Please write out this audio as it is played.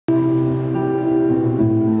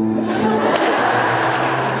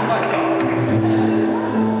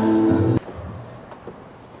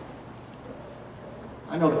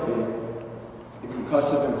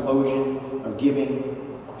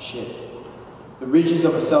The ridges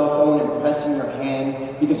of a cell phone impressing your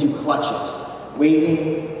hand because you clutch it,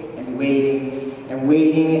 waiting and waiting and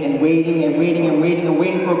waiting and waiting and waiting and waiting and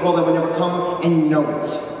waiting for a call that would never come, and you know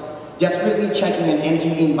it. Desperately checking an empty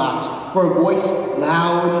inbox for a voice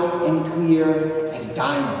loud and clear as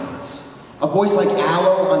diamonds. A voice like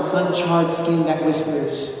aloe on sun-charred skin that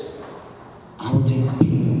whispers, "I will take the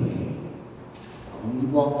pain away. When we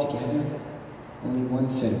walk together, only one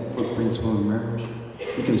set of footprints will emerge,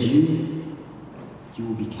 because you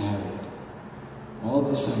will be carried. All of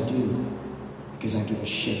this I do because I give a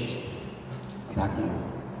shit about you."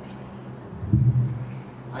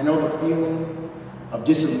 I know the feeling of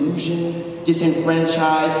disillusion,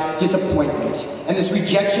 disenfranchised, disappointment. And this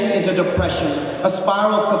rejection is a depression, a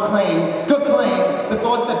spiral of ka-clang, the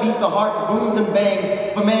thoughts that beat the heart, booms and bangs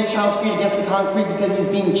of a man-child's feet against the concrete because he's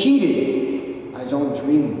being cheated by his own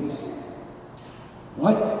dreams.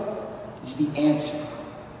 What is the answer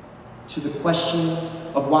to the question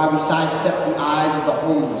of why we sidestep the eyes of the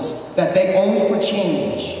homeless that beg only for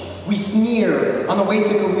change? We sneer on the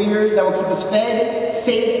wasted careers that will keep us fed,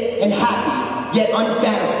 safe, and happy, yet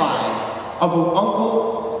unsatisfied. Of an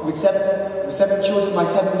uncle with seven children by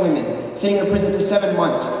 7 women, sitting in prison for 7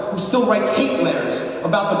 months, who still writes hate letters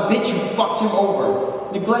about the bitch who fucked him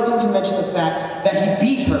over, neglecting to mention the fact that he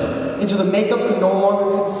beat her until the makeup could no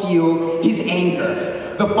longer conceal his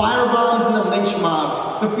anger. The firebombs and the lynch mobs,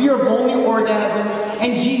 the fear of only orgasms,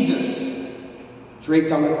 and Jesus,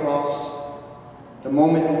 draped on the cross, the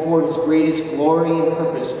moment before his greatest glory and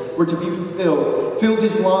purpose were to be fulfilled, filled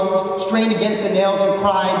his lungs, strained against the nails, and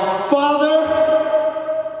cried, "Father,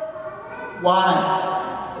 why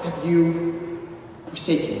have you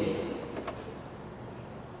forsaken me?"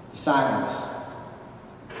 The silence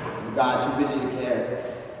of God too busy to care,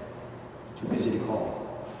 too busy to call.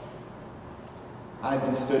 I have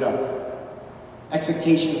been stood up,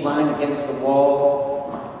 expectations lined against the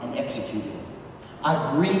wall, and executed. I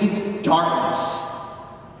breathe darkness,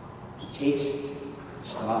 the taste the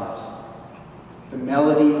stars, the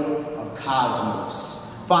melody of cosmos.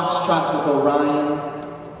 Foxtrots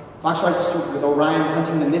with Orion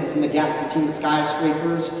hunting the myths in the gaps between the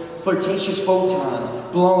skyscrapers, flirtatious photons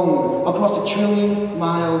blown across 1,000,000,000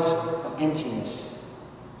 miles of emptiness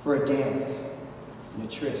for a dance and a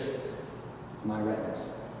tryst with my retinas.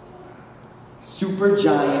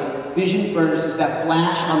 Supergiant vision furnaces that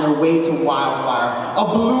flash on their way to wildfire. A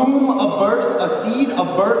bloom, a burst, a seed, a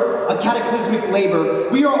birth, a cataclysmic labor.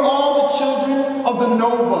 We are all the children of the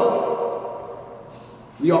nova.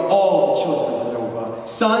 We are all the children of the nova.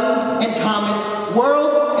 Suns and comets,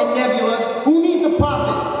 worlds and nebulas. Who needs the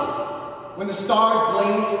prophets when the stars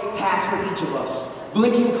blaze past for each of us?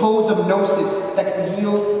 Blinking codes of gnosis that can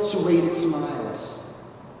heal serrated smiles.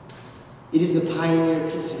 It is the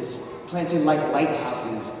pioneer kisses planted like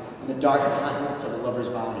lighthouses in the dark continents of a lover's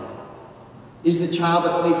body. It is the child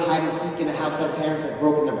that plays hide and seek in a house their parents have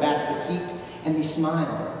broken their backs to keep, and they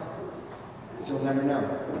smile, because they'll never know.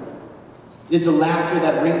 It is the laughter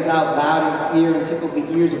that rings out loud and clear and tickles the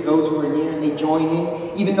ears of those who are near, and they join in,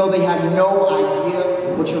 even though they have no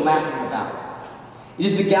idea what you're laughing about. It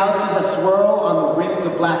is the galaxies that swirl on the rims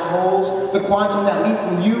of black holes, the quantum that leap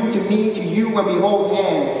from you to me to you when we hold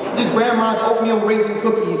hands. It is grandma's oatmeal raisin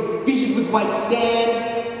cookies, beaches with white sand,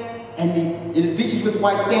 and it is beaches with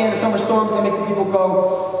white sand, the summer storms that make the people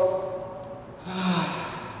go, ah.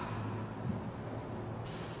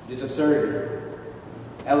 It is absurdity,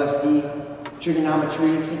 LSD,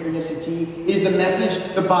 trigonometry, synchronicity. It is the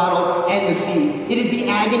message, the bottle, and the sea. It is the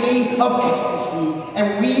agony of ecstasy,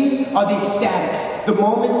 and we are the ecstatics, the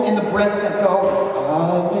moments and the breaths that go,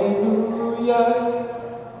 hallelujah.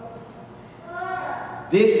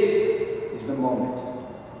 This is the moment,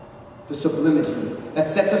 the sublimity that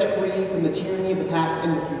sets us free from the tyranny of the past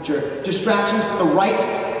and the future, distractions from the right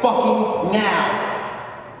fucking now.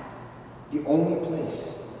 The only place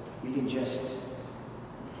we can just